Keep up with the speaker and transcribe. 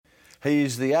He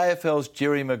is the AFL's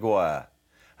Jerry Maguire,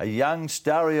 a young,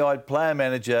 starry-eyed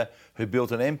player-manager who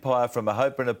built an empire from a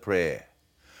hope and a prayer.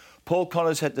 Paul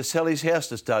Connors had to sell his house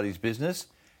to start his business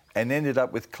and ended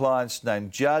up with clients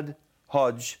named Judd,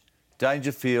 Hodge,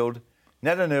 Dangerfield,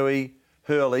 Naitanui,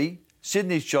 Hurley,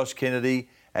 Sydney's Josh Kennedy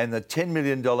and the $10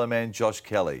 million man Josh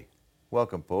Kelly.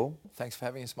 Welcome, Paul. Thanks for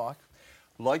having us, Mike.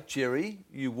 Like Jerry,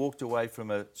 you walked away from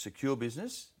a secure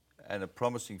business and a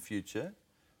promising future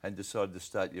and decided to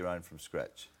start your own from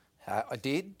scratch. I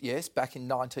did, yes, back in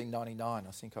 1999.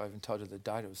 I think I even told you the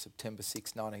date. It was September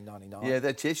 6, 1999. Yeah,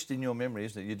 that's etched in your memory,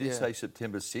 isn't it? You did say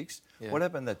September 6th. Yeah. What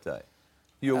happened that day?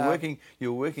 You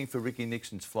were working for Ricky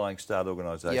Nixon's Flying Start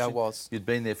organisation. Yeah, I was. You'd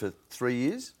been there for 3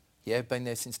 years? Yeah, been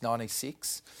there since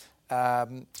 96. We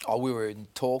were in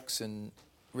talks, and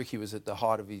Ricky was at the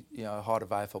height of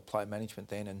AFL player management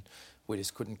then, and we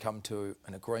just couldn't come to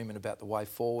an agreement about the way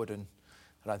forward. And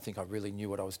I don't think I really knew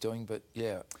what I was doing, but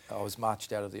yeah, I was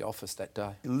marched out of the office that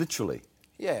day. Literally?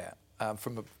 Yeah,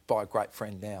 by a great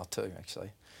friend now too,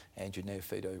 actually, Andrew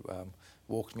Naitanui, who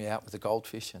walked me out with a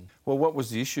goldfish. And well, what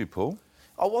was the issue, Paul?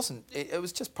 I wasn't. It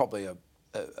was just probably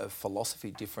a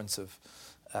philosophy difference of,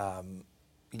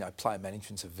 player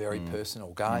management's a very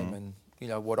personal game,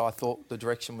 and what I thought the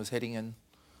direction was heading and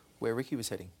where Ricky was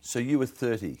heading. So you were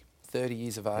 30? 30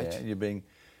 years of age. Yeah, you're being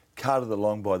carted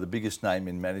along by the biggest name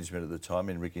in management at the time,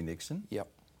 in Ricky Nixon. Yep.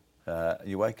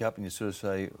 You wake up and you sort of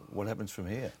say, what happens from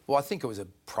here? Well, I think it was a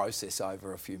process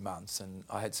over a few months, and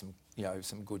I had some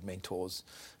good mentors,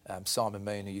 Simon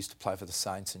Mean, who used to play for the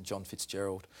Saints, and John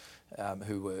Fitzgerald,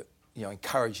 who were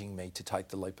encouraging me to take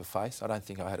the leap of faith. I don't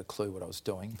think I had a clue what I was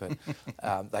doing,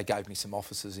 but they gave me some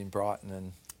offices in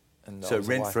Brighton, and so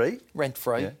rent-free?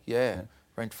 Rent-free, yeah.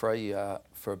 Rent-free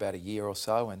for about a year or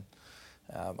so, and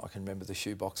I can remember the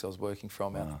shoebox I was working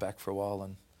from out the back for a while,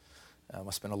 and I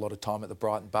spent a lot of time at the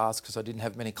Brighton bars because I didn't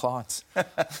have many clients.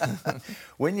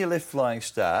 When you left Flying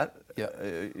Start,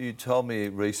 you told me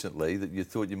recently that you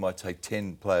thought you might take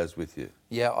 10 players with you.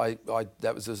 Yeah,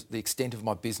 that was the extent of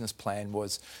my business plan,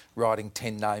 was writing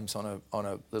 10 names on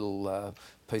a little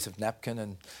piece of napkin,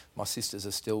 and my sisters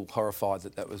are still horrified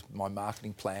that was my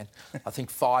marketing plan. I think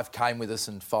 5 came with us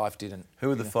and 5 didn't. Who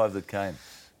were the 5 that came?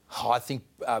 I think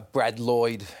Brad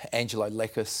Lloyd, Angelo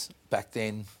Lekis back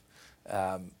then,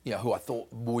 who I thought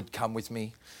would come with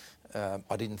me.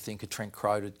 I didn't think a Trent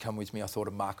Croad would come with me. I thought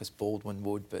a Marcus Baldwin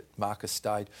would, but Marcus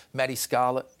stayed. Matty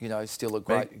Scarlett, still a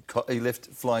great... He left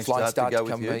Flying Start to go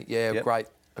with you? Yeah, yep.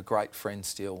 A great friend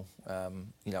still.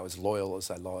 As loyal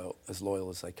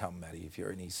as they come, Matty, if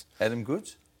you're in his... Adam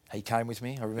Goods? He came with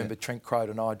me. I remember Trent Croad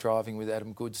and I driving with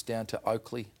Adam Goods down to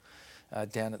Oakley,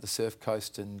 down at the Surf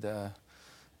Coast, and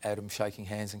Adam shaking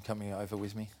hands and coming over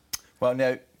with me. Well,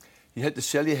 now, you had to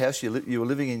sell your house. You were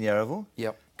living in Yarraville.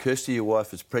 Yep. Kirsty, your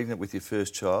wife, was pregnant with your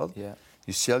first child. Yeah.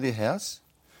 You sell your house.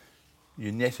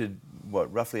 You netted,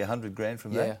 roughly 100 grand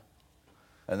from that? Yeah.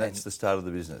 And that's the start of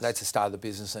the business? That's the start of the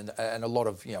business. And a lot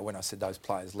of, when I said those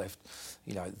players left,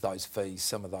 those fees,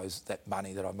 some of that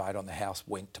money that I made on the house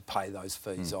went to pay those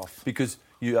fees off. Because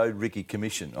you owed Ricky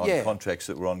commission on contracts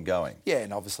that were ongoing? Yeah,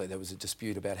 and obviously there was a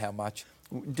dispute about how much.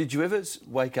 Did you ever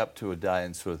wake up to a day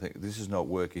and sort of think, this is not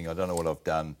working, I don't know what I've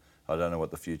done, I don't know what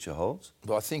the future holds?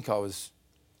 Well, I think I was...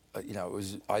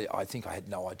 I think I had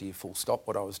no idea, full stop,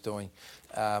 what I was doing.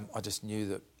 I just knew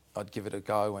that I'd give it a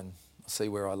go and see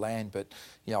where I land. But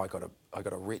I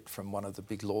got a writ from one of the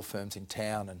big law firms in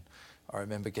town, and I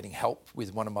remember getting help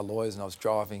with one of my lawyers, and I was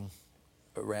driving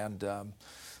around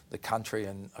the country,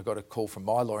 and I got a call from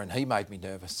my lawyer, and he made me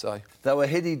nervous. So they were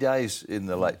heady days in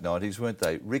the late 90s, weren't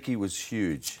they? Ricky was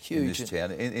huge in this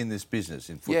town, in this business,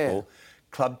 in football. Yeah.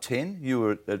 Club 10, you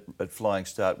were at Flying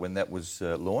Start when that was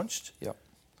launched. Yep.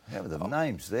 How were the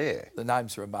names there? The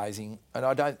names are amazing, and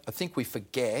I think we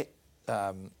forget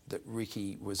that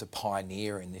Ricky was a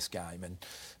pioneer in this game, and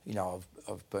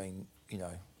I've been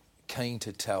keen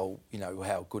to tell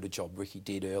how good a job Ricky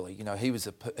did early. He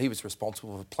was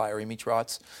responsible for player image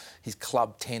rights. His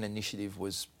Club 10 initiative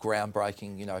was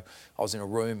groundbreaking. I was in a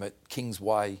room at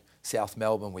Kingsway, South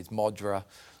Melbourne, with Modra,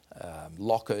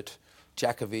 Lockett,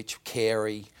 Jakovic,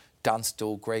 Carey,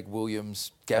 Dunstall, Greg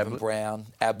Williams, Gavin Brown,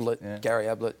 Ablett, Gary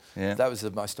Ablett. Yeah. That was the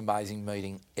most amazing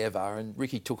meeting ever. And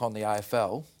Ricky took on the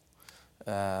AFL.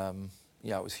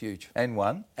 It was huge. And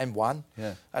won.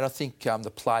 Yeah. And I think the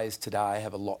players today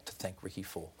have a lot to thank Ricky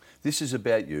for. This is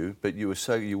about you, but you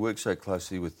worked so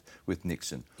closely with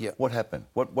Nixon. Yeah. What happened?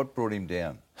 What brought him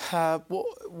down? Well,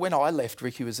 when I left,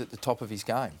 Ricky was at the top of his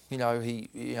game. When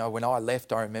I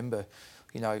left, I remember,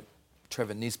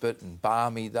 Trevor Nisbet and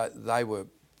Barmy, they were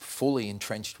fully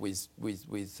entrenched with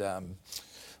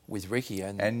Ricky,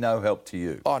 and no help to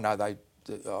you. Oh no,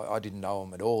 I didn't know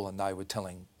them at all, and they were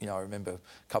telling, I remember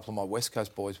a couple of my West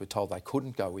Coast boys were told they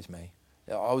couldn't go with me.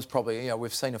 I was probably,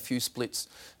 we've seen a few splits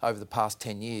over the past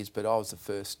 10 years, but I was the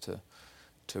first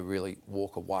to really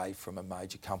walk away from a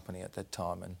major company at that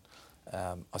time, and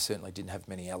I certainly didn't have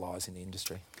many allies in the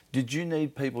industry. Did you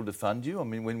need people to fund you? I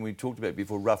mean, when we talked about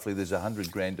before, roughly there's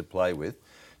 $100,000 to play with.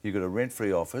 You've got a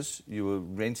rent-free office. You were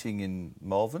renting in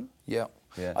Malvern? Yeah.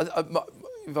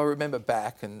 If I remember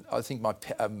back, and I think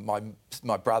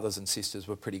my brothers and sisters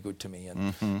were pretty good to me,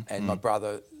 and my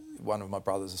brother, one of my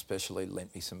brothers especially,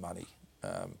 lent me some money,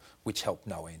 which helped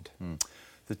no end.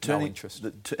 No interest.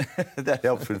 That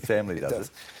helps with family, does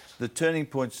it? The turning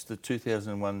point's the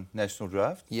 2001 National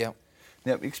Draft? Yeah.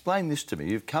 Now, explain this to me.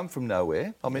 You've come from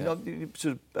nowhere. I mean, you're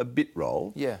sort of a bit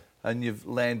role. Yeah. And you've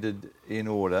landed in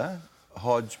order.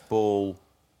 Hodge, Ball,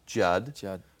 Judd,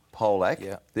 Polak.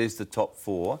 Yeah. There's the top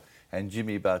four. And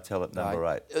Jimmy Bartell at number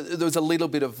 8. There was a little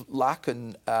bit of luck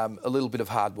and a little bit of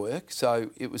hard work.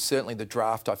 So it was certainly the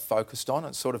draft I focused on.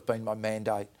 It's sort of been my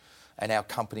mandate and our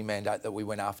company mandate that we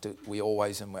went after. We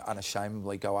always and we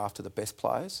unashamedly go after the best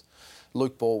players.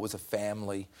 Luke Ball was a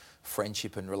family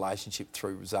friendship and relationship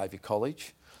through Xavier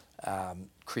College.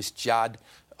 Chris Judd,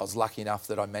 I was lucky enough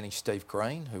that I managed Steve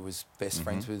Green, who was best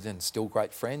friends with and still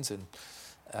great friends. And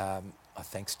I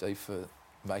thank Steve for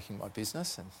making my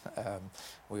business, and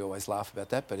we always laugh about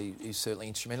that, but he's certainly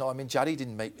instrumental. I mean, Juddy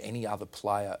didn't meet any other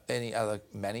player, any other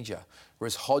manager,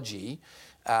 whereas Hodgie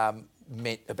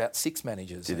met about 6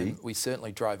 managers. Did he? We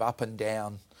certainly drove up and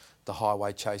down the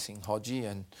highway chasing Hodgie,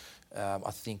 and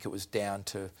I think it was down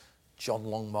to John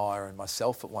Longmire and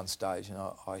myself at one stage, and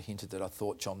I hinted that I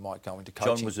thought John might go into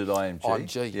coaching. John was at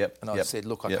IMG. Yep. And I said,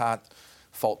 look, I can't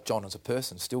fault John as a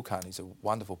person, still can't. He's a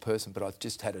wonderful person, but I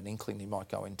just had an inkling he might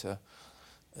go into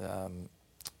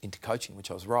coaching,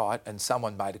 which I was right. And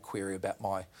someone made a query about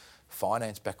my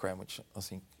finance background, which I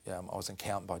think I was an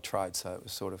accountant by trade, so it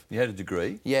was sort of... You had a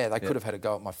degree? Yeah, they could have had a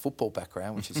go at my football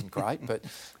background, which isn't great, but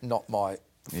not my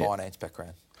finance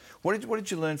background. What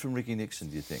did you learn from Ricky Nixon,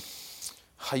 do you think?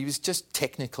 He was just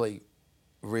technically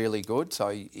really good, so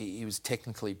he was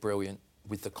technically brilliant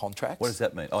with the contracts. What does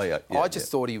that mean? Oh, yeah. I just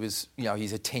thought he was,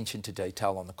 his attention to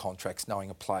detail on the contracts,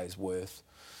 knowing a player's worth,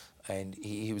 and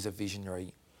he was a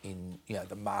visionary in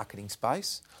the marketing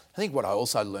space. I think what I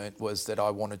also learnt was that I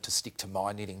wanted to stick to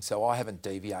my knitting, so I haven't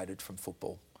deviated from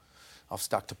football. I've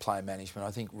stuck to player management.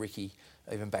 I think Ricky,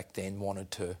 even back then,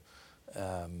 wanted to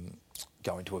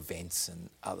go into events and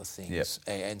other things.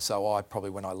 Yep. And so I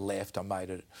probably, when I left, I made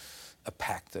it a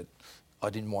pact that I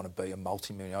didn't want to be a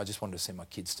multi-millionaire. I just wanted to send my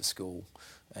kids to school.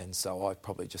 And so I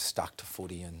probably just stuck to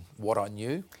footy and what I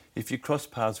knew. If you cross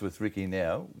paths with Ricky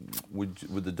now, would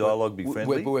the dialogue be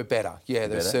friendly? We're better. Yeah,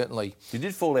 there's certainly... You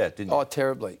did fall out, didn't you? Oh,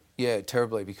 terribly. Yeah,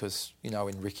 terribly, because,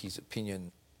 in Ricky's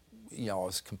opinion, I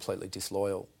was completely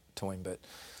disloyal to him. But,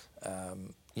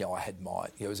 I had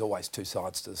there was always two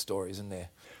sides to the story, isn't there?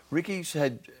 Ricky's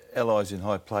had allies in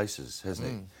high places, hasn't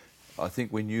he? I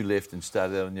think when you left and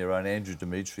started out on your own, Andrew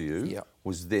Demetriou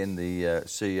was then the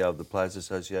CEO of the Players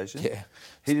Association. Yeah.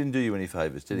 He didn't do you any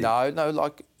favours, did he?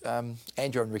 No,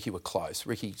 Andrew and Ricky were close.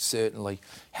 Ricky certainly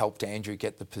helped Andrew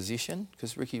get the position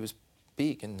because Ricky was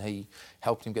big and he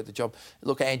helped him get the job.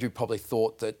 Look, Andrew probably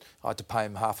thought that I had to pay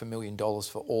him $500,000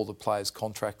 for all the players'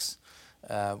 contracts,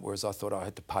 whereas I thought I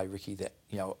had to pay Ricky that,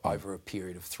 over a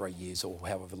period of 3 years or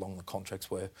however long the contracts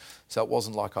were. So it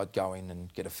wasn't like I'd go in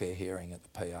and get a fair hearing at the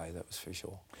PA, that was for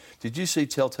sure. Did you see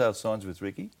telltale signs with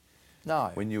Ricky?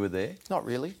 No. When you were there? Not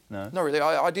really. No? Not really.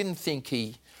 I didn't think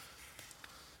he...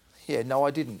 Yeah, no,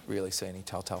 I didn't really see any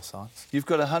telltale signs. You've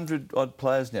got 100-odd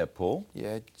players now, Paul.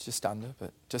 Yeah, just under,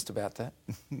 but just about that.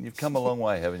 You've come a long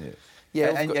way, haven't you?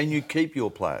 Yeah. And you keep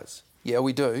your players. Yeah,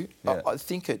 we do. Yeah. I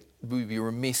think it would be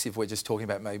remiss if we're just talking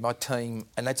about me. My team,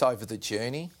 and that's over the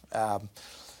journey.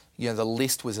 The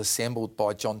list was assembled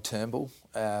by John Turnbull,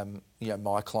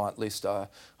 my client list. I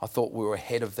thought we were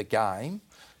ahead of the game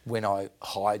when I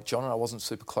hired John, and I wasn't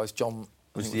super close. John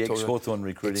was the ex-Hawthorn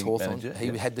recruiting manager.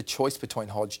 He had the choice between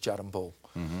Hodge, Judd and Ball.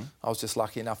 Mm-hmm. I was just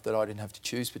lucky enough that I didn't have to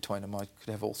choose between them. I could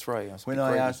have all three. When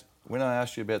I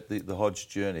asked you about the Hodge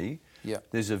journey,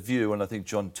 there's a view, and I think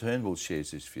John Turnbull shares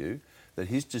this view, that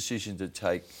his decision to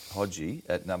take Hodgie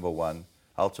at number 1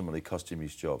 ultimately cost him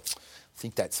his job. I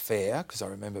think that's fair, because I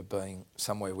remember being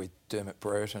somewhere with Dermot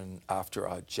Brereton after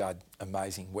a Judd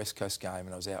amazing West Coast game,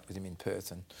 and I was out with him in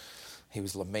Perth, and he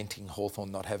was lamenting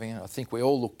Hawthorn not having it. I think we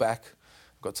all look back,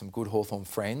 I've got some good Hawthorn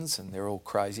friends, and they're all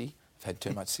crazy, have had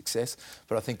too much success,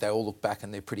 but I think they all look back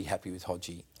and they're pretty happy with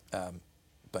Hodgie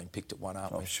being picked at 1,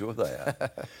 aren't we? I'm sure they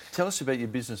are. Tell us about your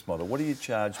business model. What do you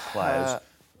charge players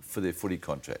for their footy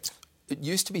contracts? it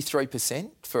used to be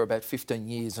 3% for about 15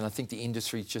 years, and I think the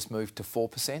industry's just moved to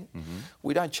 4%.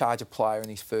 We don't charge a player in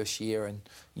his first year, and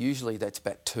usually that's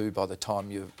about 2 by the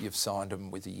time you've signed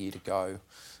them with a year to go.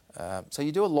 So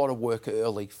you do a lot of work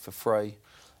early for free.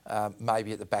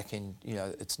 Maybe at the back end,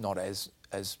 it's not as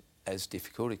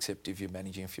difficult, except if you're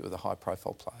managing a few of the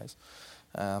high-profile players.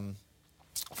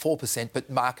 4%, but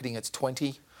marketing it's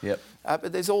 20%. Yep.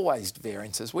 But there's always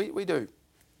variances. We do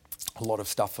a lot of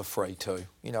stuff for free too.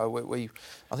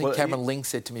 I think Cameron Ling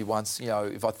said to me once,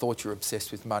 if I thought you were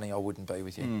obsessed with money, I wouldn't be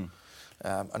with you.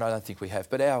 And I don't think we have.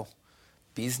 But our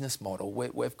business model,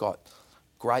 we've got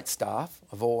great staff.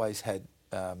 I've always had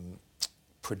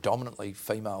predominantly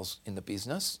females in the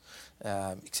business,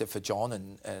 except for John,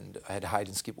 and I had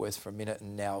Hayden Skipworth for a minute,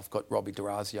 and now I've got Robbie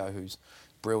D'Orazio, who's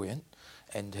brilliant,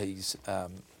 and he's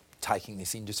taking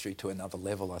this industry to another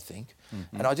level, I think.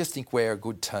 And I just think we're a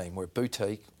good team. We're a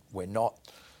boutique. We're not...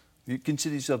 You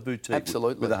consider yourself boutique?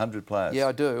 Absolutely. With 100 players? Yeah,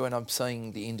 I do, and I'm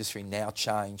seeing the industry now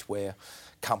change where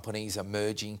companies are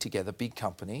merging together, big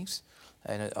companies,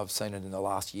 and I've seen it in the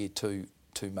last year, two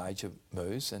major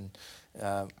moves, and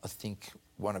I think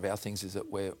one of our things is that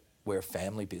we're a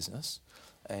family business,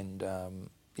 and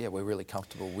we're really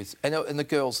comfortable with... And the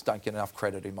girls don't get enough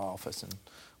credit in my office, and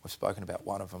we've spoken about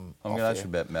one of them. I'm going to ask you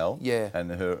about Mel. Yeah.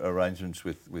 And her arrangements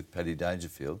with Paddy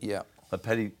Dangerfield. Yeah. But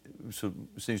Paddy sort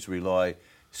of seems to rely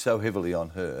so heavily on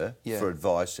her for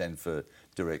advice and for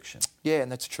direction. Yeah, and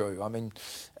that's true. I mean,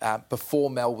 before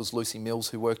Mel was Lucy Mills,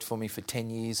 who worked for me for 10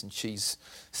 years, and she's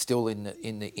still in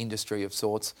the industry of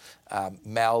sorts.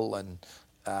 Mel and...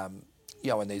 and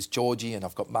there's Georgie, and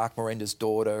I've got Mark Miranda's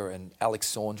daughter, and Alex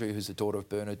Saundry, who's the daughter of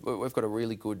Bernard. We've got a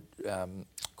really good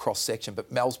cross-section,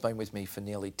 but Mel's been with me for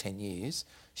nearly 10 years.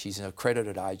 She's an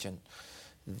accredited agent.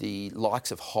 The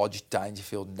likes of Hodge,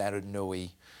 Dangerfield, Naitanui,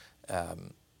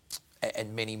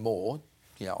 and many more,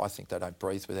 I think they don't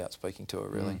breathe without speaking to her,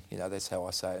 really. That's how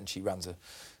I say it. And she runs a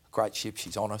great ship.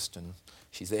 She's honest, and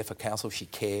she's there for counsel. She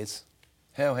cares.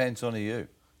 How hands-on are you?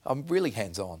 I'm really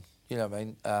hands-on. You know what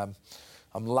I mean?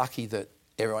 I'm lucky that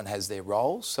everyone has their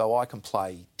roles, so I can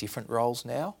play different roles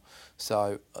now.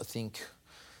 So I think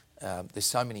there's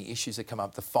so many issues that come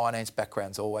up. The finance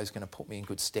background's always going to put me in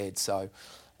good stead. So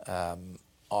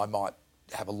I might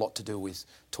have a lot to do with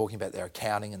talking about their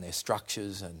accounting and their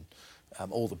structures and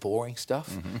all the boring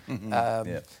stuff.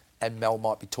 And Mel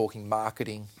might be talking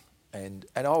marketing. And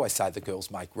I always say the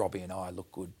girls make Robbie and I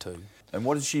look good too. And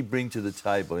what does she bring to the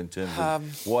table in terms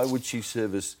of why would she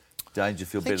service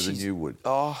Dangerfield better than you would?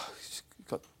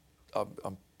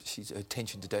 She's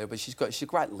attention to detail, but she's a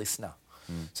great listener.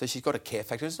 So she's got a care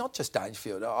factor. It's not just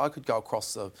Dangerfield. I could go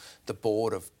across the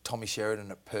board of Tommy Sheridan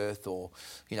at Perth, or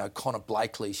Connor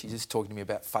Blakely. She's just talking to me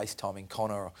about FaceTiming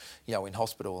Connor, in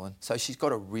hospital, and so she's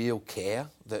got a real care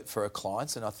for her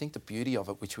clients. And I think the beauty of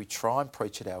it, which we try and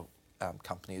preach at our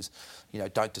company, is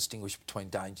don't distinguish between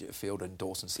Dangerfield and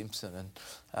Dawson Simpson,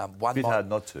 and one hard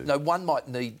not to. No, one might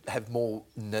have more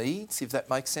needs, if that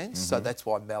makes sense. So that's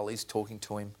why Mel is talking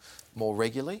to him more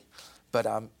regularly, but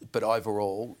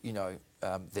overall,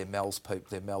 they're Mel's people,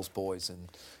 they're Mel's boys, and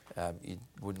you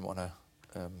wouldn't want to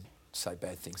say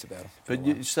bad things about them. But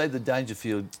you say the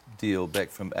Dangerfield deal back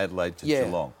from Adelaide to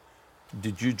Geelong.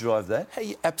 Did you drive that?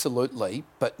 Hey, absolutely,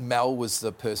 but Mel was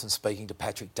the person speaking to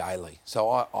Patrick Daly. So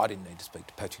I didn't need to speak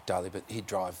to Patrick Daly, but he'd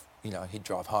drive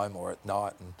home or at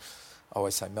night, and I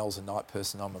always say Mel's a night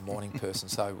person, I'm a morning person,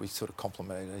 so we sort of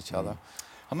complemented each other.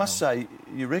 I must say,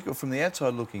 your record from the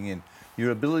outside looking in,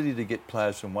 your ability to get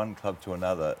players from one club to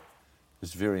another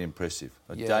is very impressive.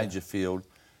 Dangerfield,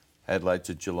 Adelaide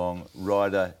to Geelong,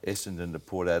 Ryder, Essendon to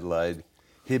Port Adelaide,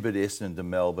 Hibbert, Essendon to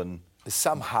Melbourne. There's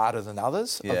some harder than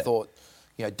others. I thought,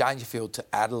 Dangerfield to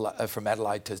Adelaide, from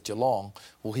Adelaide to Geelong,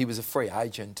 well, he was a free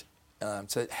agent,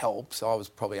 so it helps. I was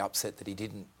probably upset that he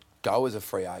didn't go as a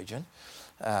free agent,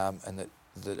 and that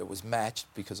it was matched,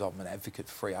 because I'm an advocate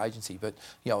for free agency. But,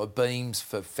 a Beams,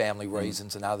 for family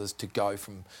reasons and others, to go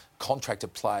from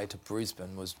contracted player to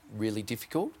Brisbane was really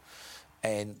difficult.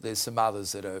 And there's some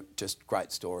others that are just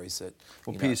great stories that...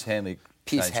 Pierce Hanley...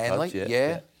 Clubs,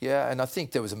 and I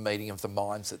think there was a meeting of the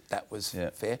minds that was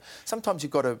fair. Sometimes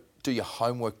you've got to do your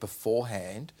homework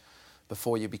beforehand,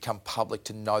 before you become public,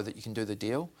 to know that you can do the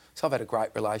deal. So I've had a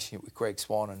great relationship with Greg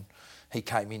Swan, and he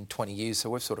came in 20 years, so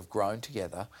we've sort of grown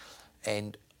together.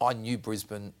 And I knew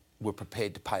Brisbane were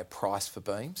prepared to pay a price for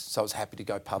Beams, so I was happy to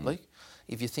go public.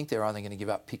 If you think they're only going to give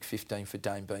up pick 15 for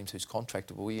Dane Beams, who's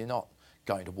contractable, well, you're not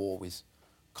going to war with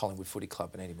Collingwood Footy Club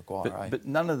and Eddie Maguire. But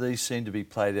none of these seem to be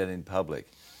played out in public,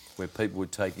 where people were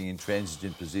taking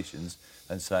intransigent positions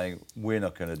and saying, we're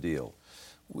not going to deal.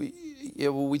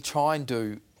 We try and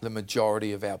do the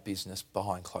majority of our business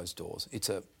behind closed doors. It's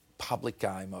a public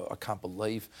game. I can't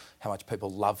believe how much people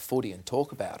love footy and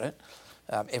talk about it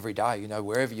every day. You know,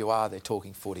 wherever you are, they're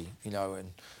talking footy. You know,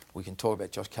 and we can talk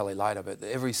about Josh Kelly later, but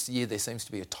every year there seems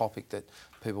to be a topic that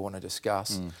people want to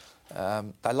discuss.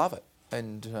 They love it,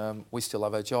 and we still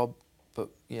love our job. But,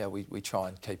 yeah, we try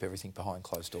and keep everything behind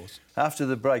closed doors. After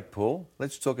the break, Paul,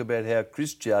 let's talk about how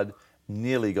Chris Judd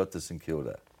nearly got to St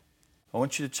Kilda. I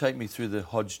want you to take me through the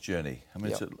Hodge journey. I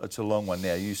mean, it's a long one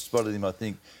now. You spotted him, I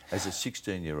think, as a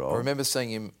 16-year-old. I remember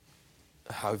seeing him,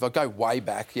 if I go way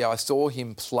back, I saw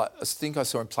him play. I think I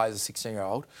saw him play as a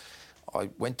 16-year-old. I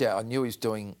went down, I knew he was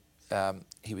doing,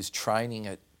 he was training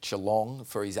at Geelong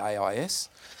for his AIS,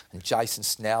 and Jason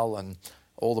Snell and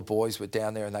all the boys were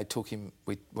down there, and they took him.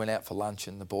 We went out for lunch,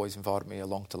 and the boys invited me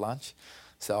along to lunch.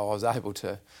 So I was able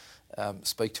to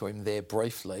speak to him there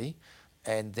briefly,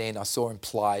 and then I saw him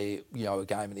play, you know, a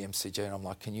game at the MCG, and I'm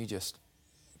like, can you just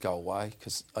go away?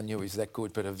 Because I knew he was that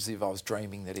good, but it was as if I was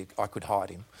dreaming that I could hide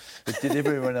him. But did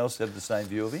everyone else have the same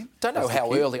view of him? Don't know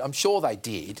how early. I'm sure they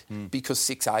did, because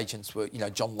 6 agents were, you know,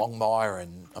 John Longmire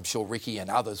and I'm sure Ricky and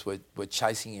others were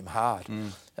chasing him hard.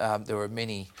 There were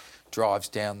many drives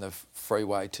down the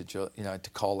freeway to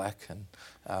Colac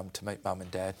and to meet mum and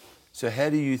dad. So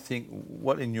how do you think,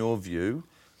 what in your view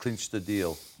clinched the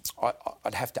deal?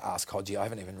 I'd have to ask Hodge. I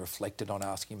haven't even reflected on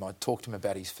asking him. I talked to him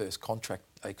about his first contract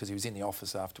because he was in the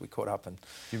office after we caught up. And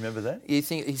do you remember that? He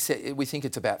said we think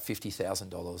it's about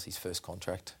 $50,000, his first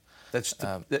contract. That's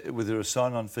was there a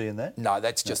sign-on fee in that? No,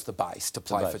 that's just the base to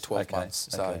play for 12 months.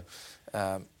 Okay.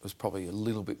 So it was probably a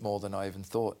little bit more than I even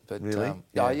thought. But really?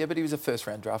 Yeah, but he was a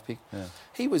first-round draft pick. Yeah.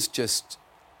 He was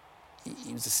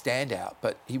he was a standout,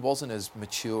 but he wasn't as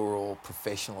mature or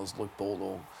professional as Luke Ball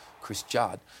or Chris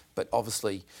Judd. But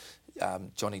obviously,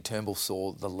 Johnny Turnbull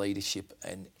saw the leadership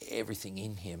and everything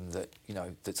in him that, you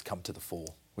know, that's come to the fore.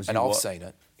 I've seen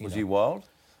it. Was he wild?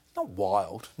 Not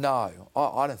wild, no.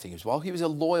 I don't think he was wild. He was a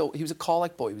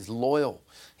Colac boy. He was loyal.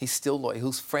 He's still loyal.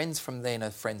 His friends from then are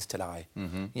friends today.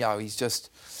 You know, he's just,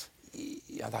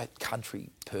 you know, that country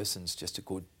person's just a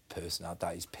good person, aren't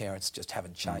they? His parents just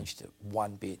haven't changed it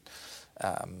one bit.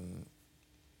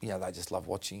 You know, they just love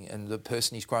watching. And the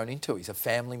person he's grown into, he's a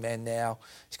family man now.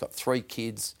 He's got 3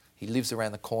 kids. He lives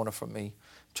around the corner from me.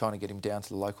 I'm trying to get him down to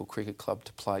the local cricket club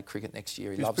to play cricket next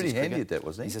year. He was pretty handy at that,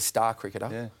 wasn't he? He's a star cricketer.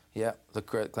 Yeah. Yeah, the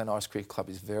Glen Iris Cricket Club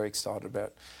is very excited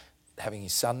about having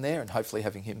his son there and hopefully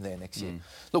having him there next year.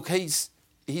 Look, his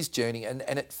journey, and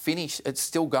it finished, it's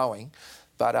still going,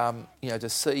 but, you know, to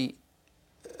see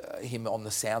him on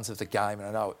the sounds of the game, and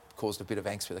I know it caused a bit of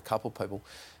angst with a couple of people,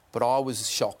 but I was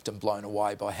shocked and blown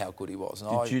away by how good he was.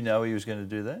 And Did you know he was going to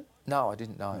do that? No, I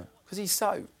didn't know. Because he's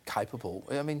so capable.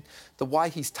 I mean, the way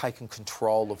he's taken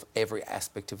control of every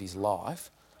aspect of his life,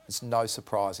 it's no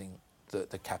surprising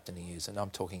the captain he is, and I'm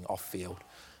talking off-field.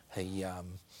 He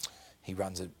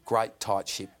runs a great tight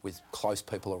ship with close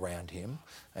people around him,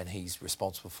 and he's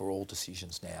responsible for all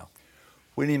decisions now.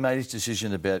 When he made his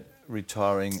decision about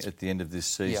retiring at the end of this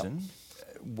season,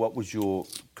 what was your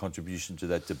contribution to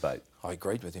that debate? I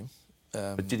agreed with him.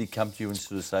 But did he come to you and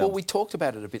sort of say... Well, we talked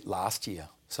about it a bit last year.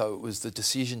 So it was the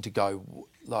decision to go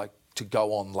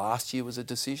on last year was a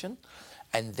decision,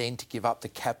 and then to give up the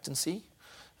captaincy.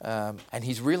 And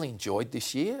he's really enjoyed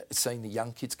this year, seeing the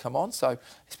young kids come on. So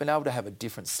he's been able to have a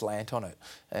different slant on it.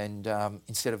 And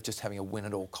instead of just having a win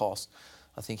at all costs,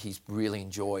 I think he's really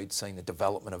enjoyed seeing the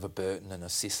development of a Burton and a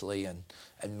Sicily and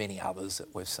many others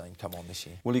that we've seen come on this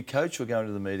year. Will he coach or go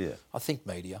into the media? I think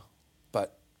media,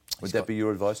 but... Would that be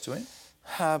your advice to him?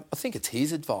 I think it's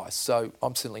his advice, so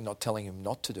I'm certainly not telling him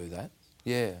not to do that.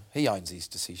 Yeah, he owns his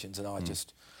decisions, and I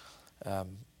just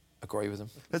agree with him.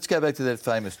 Let's go back to that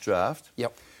famous draft.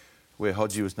 Yep. Where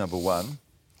Hodge was number 1.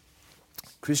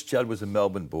 Chris Judd was a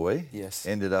Melbourne boy. Yes.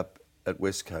 Ended up at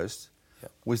West Coast.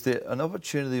 Yep. Was there an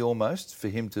opportunity almost for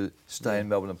him to stay in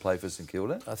Melbourne and play for St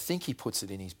Kilda? I think he puts it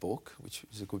in his book, which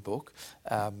is a good book.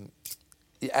 Yeah,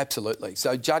 absolutely.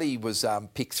 So Juddy was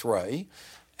pick 3.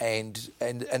 And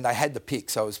they had the pick.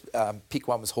 So it was, pick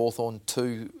 1 was Hawthorn,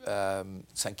 2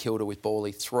 St Kilda with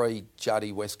Bawley, 3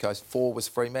 Juddy West Coast, 4 was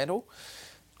Fremantle.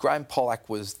 Graham Pollack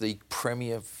was the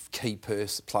premier key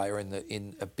player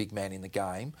in a big man in the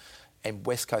game, and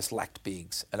West Coast lacked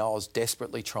bigs. And I was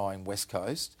desperately trying West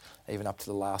Coast, even up to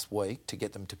the last week, to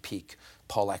get them to pick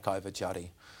Pollack over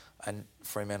Juddy. And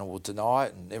Fremantle will deny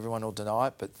it, and everyone will deny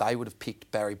it, but they would have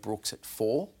picked Barry Brooks at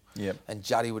 4. Yep. And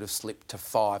Juddy would have slipped to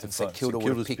 5, and St Kilda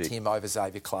would have picked him over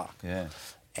Xavier Clark. Yeah.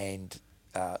 And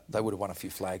they would have won a few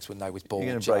flags when they with ball.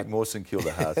 You're going to break more St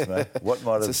Kilda hearts, mate. What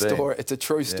might have been? It's a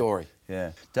true story.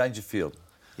 Yeah. Dangerfield.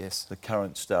 Yes. the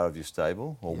current star of your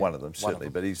stable, or one of them certainly,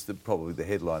 but he's probably the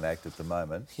headline act at the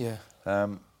moment. Yeah.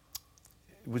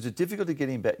 Was it difficult to get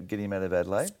him out of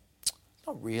Adelaide?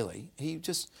 Not really.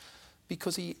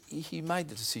 Because he made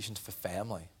the decisions for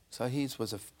family. So his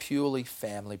was a purely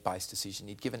family-based decision.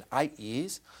 He'd given 8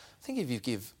 years. I think if you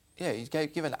he's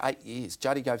given 8 years.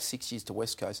 Juddy gave 6 years to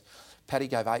West Coast. Paddy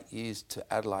gave 8 years to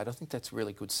Adelaide. I think that's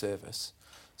really good service.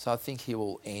 So I think he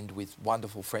will end with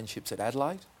wonderful friendships at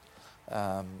Adelaide.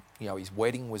 His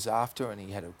wedding was after, and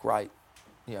he had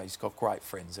he's got great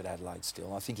friends at Adelaide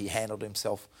still. I think he handled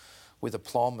himself with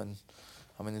aplomb, and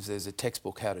I mean, if there's a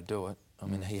textbook how to do it, I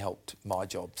mean, he helped my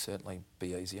job certainly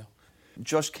be easier.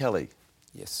 Josh Kelly.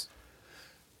 Yes.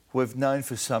 We've known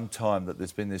for some time that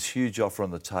there's been this huge offer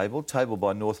on the table, tabled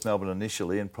by North Melbourne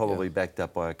initially and probably backed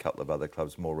up by a couple of other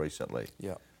clubs more recently.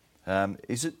 Yeah.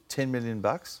 Is it $10 million?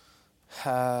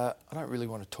 I don't really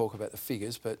want to talk about the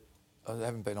figures, but I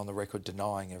haven't been on the record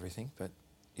denying everything, but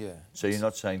yeah. So you're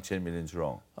not saying 10 million's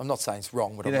wrong? I'm not saying it's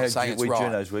wrong, but I'm not saying it's right.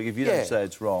 Junos work. If you don't say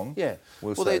it's wrong,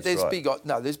 we'll say it's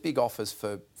right. There's big offers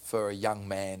for a young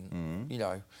man,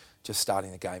 just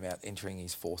starting the game out, entering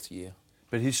his 4th year.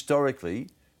 But historically,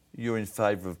 you're in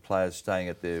favour of players staying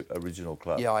at their original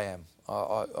club? Yeah, I am.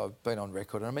 I've been on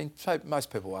record. I mean,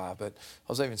 most people are, but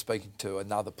I was even speaking to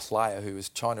another player who was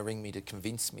trying to ring me to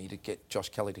convince me to get Josh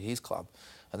Kelly to his club.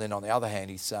 And then on the other hand,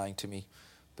 he's saying to me,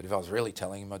 but if I was really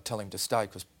telling him, I'd tell him to stay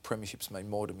because premierships mean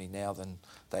more to me now than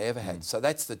they ever had. So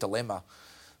that's the dilemma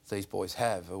these boys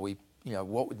have.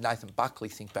 What would Nathan Buckley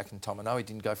think back in time? I know he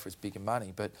didn't go for as bigger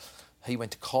money, but he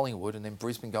went to Collingwood and then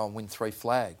Brisbane go and win 3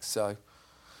 flags. So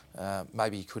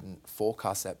maybe he couldn't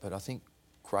forecast that, but I think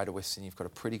Greater Western, you've got a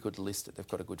pretty good list that they've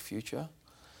got a good future.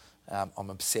 I'm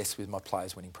obsessed with my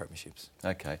players winning premierships.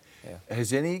 Okay. Yeah.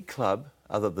 Has any club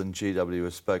other than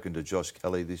GW spoken to Josh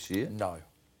Kelly this year? No.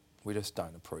 We just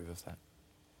don't approve of that.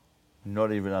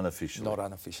 Not even unofficially? Not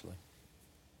unofficially.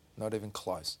 Not even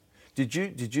close. Did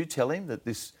you tell him that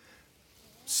this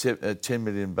 $10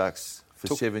 million for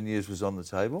 7 years was on the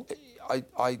table?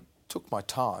 I took my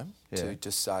time to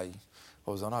just say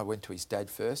what was on. I went to his dad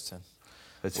first. And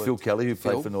that's Phil Kelly, who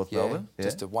played for North Melbourne?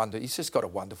 Yeah. He's just got a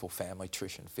wonderful family,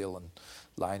 Trish and Phil and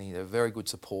Laney. They're very good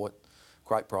support.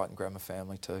 Great Brighton grammar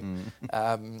family too.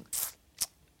 I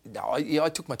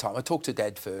took my time. I talked to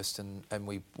Dad first and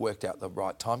we worked out the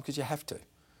right time because you have to,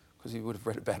 because he would have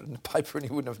read about it in the paper and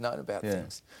he wouldn't have known about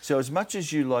things. So as much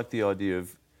as you like the idea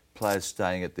of players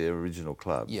staying at their original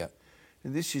club,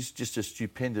 this is just a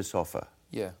stupendous offer,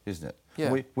 isn't it?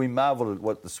 Yeah. We marvelled at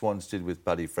what the Swans did with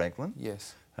Buddy Franklin.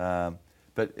 Yes.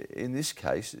 But in this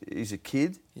case, he's a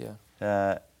kid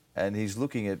and he's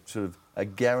looking at sort of a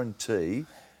guarantee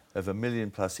of $1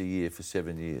 million plus a year for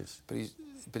 7 years.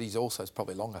 But he's also, it's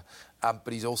probably longer,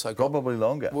 but he's also got... Probably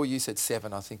longer? Well, you said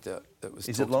 7, I think that was...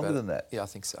 Is it longer than that? Yeah, I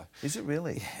think so. Is it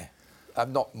really? Yeah.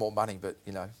 Not more money, but,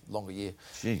 longer year.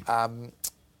 Gee.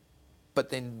 But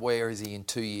then where is he in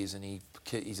 2 years? And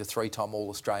he's a 3-time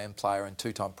All-Australian player and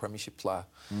 2-time Premiership player.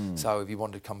 So if he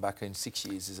wanted to come back in 6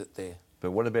 years, is it there?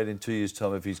 But what about in 2 years'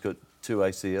 time if he's got 2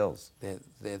 ACLs? They're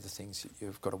the things that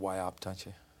you've got to weigh up, don't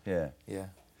you? Yeah. Yeah.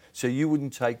 So you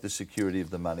wouldn't take the security of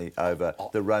the money over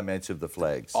the romance of the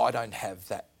flags? I don't have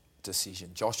that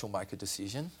decision. Josh will make a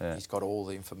decision. Yeah. He's got all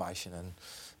the information. And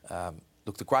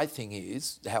look, the great thing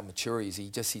is how mature he is.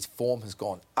 His form has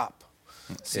gone up.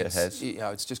 Since, it has.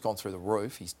 It's just gone through the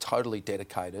roof. He's totally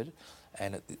dedicated,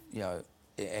 and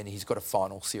and he's got a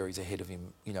final series ahead of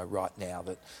him. Right now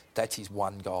that's his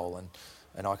one goal.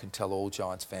 And I can tell all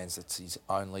Giants fans that's his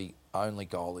only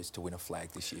goal is to win a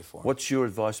flag this year for him. What's your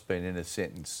advice been in a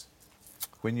sentence?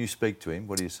 When you speak to him,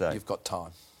 what do you say? You've got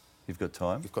time. You've got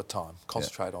time? You've got time.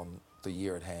 Concentrate on the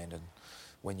year at hand, and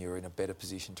when you're in a better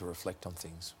position to reflect on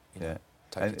things.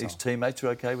 And his teammates are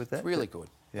okay with that? It's really good,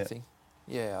 I think.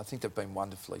 Yeah, I think they've been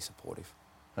wonderfully supportive.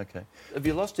 Okay. Have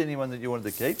you lost anyone that you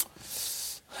wanted to keep?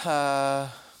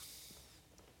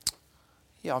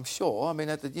 Yeah, I'm sure. I mean,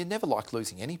 you never like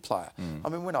losing any player. I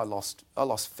mean, when I lost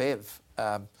Fev.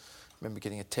 I remember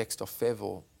getting a text off Fev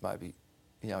or maybe,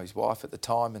 his wife at the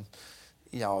time, and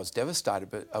I was devastated.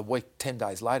 But a week, 10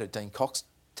 days later, Dean Cox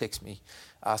texted me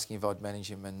asking if I'd manage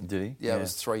him, and did he? Yeah, it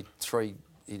was three.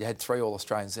 He'd had 3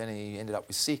 All-Australians then, and he ended up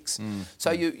with 6.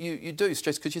 So you do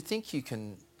stress because you think you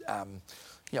can.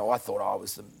 I thought I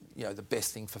was the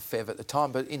best thing for Fev at the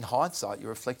time, but in hindsight, you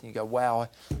reflect and you go, wow,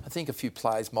 I think a few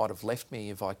players might have left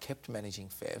me if I kept managing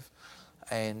Fev.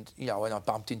 And when I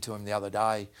bumped into him the other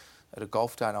day at a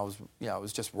golf day, and I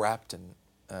was just rapt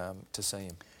to see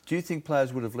him. Do you think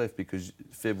players would have left because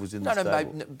Fev was in the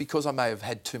stable? No, because I may have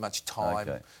had too much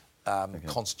time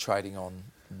concentrating on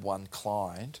one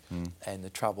client and the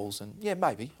troubles, and yeah,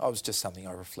 maybe I was just something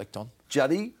I reflect on.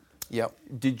 Juddy, Yep.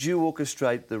 did you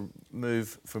orchestrate the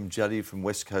move from Juddy from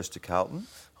West Coast to Carlton?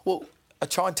 Well, I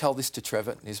try and tell this to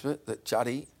Trevor Nisbet, that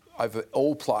Juddy, over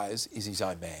all players, is his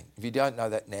own man. If you don't know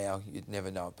that now, you'd never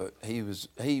know it. But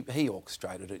he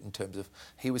orchestrated it in terms of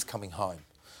he was coming home.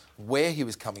 Where he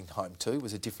was coming home to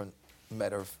was a different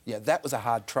matter of... Yeah, that was a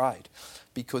hard trade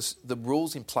because the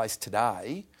rules in place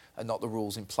today are not the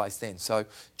rules in place then. So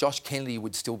Josh Kennedy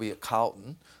would still be at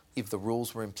Carlton if the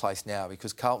rules were in place now,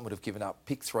 because Carlton would have given up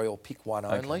pick 3 or pick 1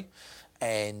 only,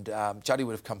 and Juddy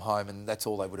would have come home and that's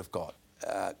all they would have got.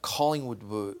 Collingwood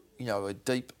were, you know, a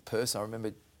deep person. I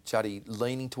remember Juddy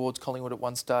leaning towards Collingwood at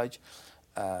one stage.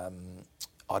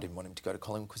 I didn't want him to go to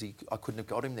Collingwood because I couldn't have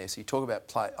got him there. So you talk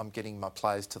about I'm getting my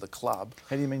players to the club.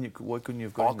 How do you mean why couldn't you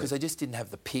have got him there? Because they just didn't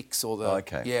have the picks or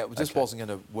the... Yeah, it just wasn't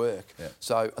going to work. Yeah.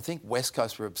 So I think West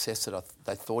Coast were obsessed that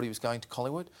they thought he was going to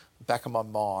Collingwood. Back of my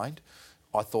mind,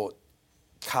 I thought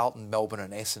Carlton, Melbourne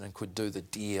and Essendon could do the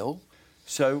deal.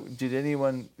 So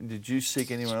did you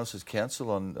seek anyone else's counsel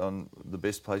on the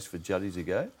best place for Juddy to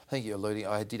go? I think you're alluding...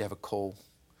 I did have a call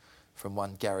from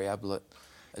one Gary Ablett.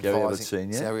 Gary Ablett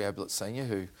Senior? Gary Ablett Senior,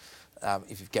 who,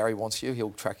 if Gary wants you,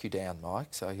 he'll track you down, Mike,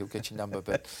 so he'll get your number.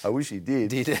 But I wish he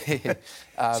did.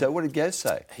 So what did Gaz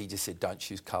say? He just said, don't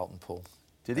choose Carlton, Paul.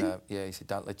 Did he? Yeah, he said,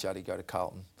 don't let Juddy go to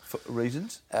Carlton. For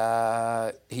reasons?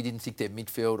 He didn't think their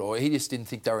midfield, or he just didn't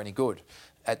think they were any good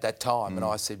at that time. And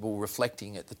I said, well,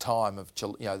 reflecting at the time of,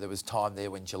 there was time there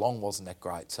when Geelong wasn't that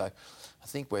great. So I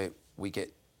think we've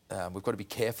got to be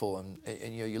careful.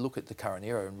 And you look at the current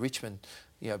era, and Richmond,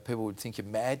 people would think you're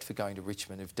mad for going to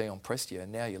Richmond if Dion pressed you,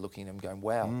 and now you're looking at them going,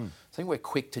 wow. I think we're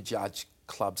quick to judge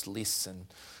clubs' lists, and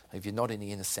if you're not in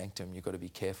the inner sanctum, you've got to be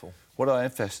careful. What I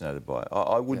am fascinated by,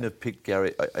 I wouldn't have picked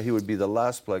Gary. He would be the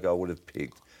last bloke I would have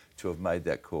picked to have made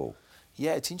that call.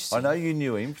 Yeah, it's interesting. I know you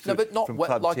knew him from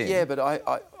Club 10. Yeah, but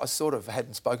I sort of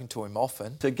hadn't spoken to him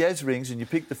often. So Gaz rings and you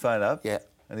pick the phone up. Yeah.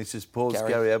 And he says, Paul, it's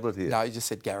Gary Ablett here. No, he just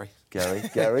said Gary. Gary?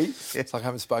 It's like I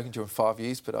haven't spoken to him in 5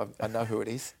 years, but I know who it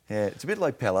is. Yeah, it's a bit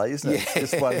like Pele, isn't it?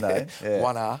 Just one name. Yeah.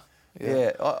 One R.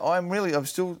 Yeah, I'm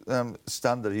still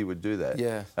stunned that he would do that.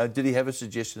 Yeah. Did he have a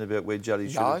suggestion about where Juddy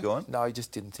should have gone? No, he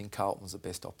just didn't think Carlton was the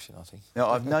best option, I think. Now,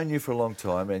 I've known you for a long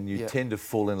time, and you tend to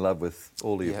fall in love with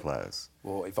all of your players.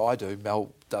 Well, if I do,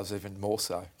 Mel does even more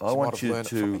so. I want you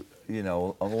to,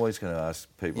 I'm always going to ask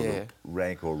people to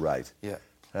rank or rate. Yeah.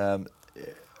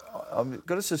 I've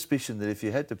got a suspicion that if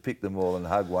you had to pick them all and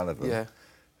hug one of them,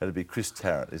 it'd be Chris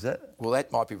Tarrant, is that? Well,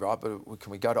 that might be right, but can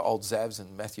we go to Old Zavs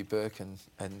and Matthew Burke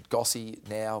and Gossy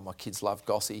now? My kids love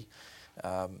Gossy.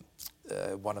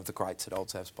 One of the greats at Old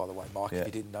Zavs, by the way, Mike, if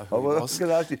you didn't know who he was. I was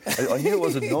going to ask you. I knew it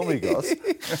wasn't Normie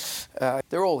Goss.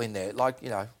 They're all in there.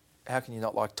 How can you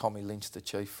not like Tommy Lynch, the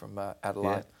chief from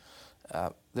Adelaide? Yeah.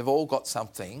 They've all got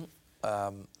something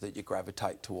that you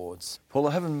gravitate towards. Paul,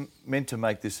 I haven't meant to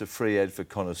make this a free ad for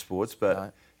Connor Sports,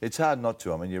 but it's hard not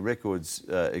to. I mean, your record's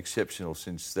exceptional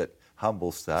since that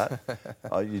humble start.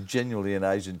 You're genuinely an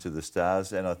agent to the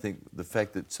Stars, and I think the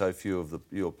fact that so few of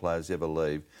your players ever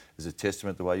leave is a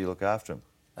testament to the way you look after them.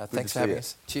 Thanks for having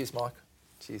us. Cheers, Mike.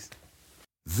 Cheers.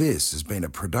 This has been a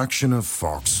production of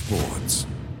Fox Sports.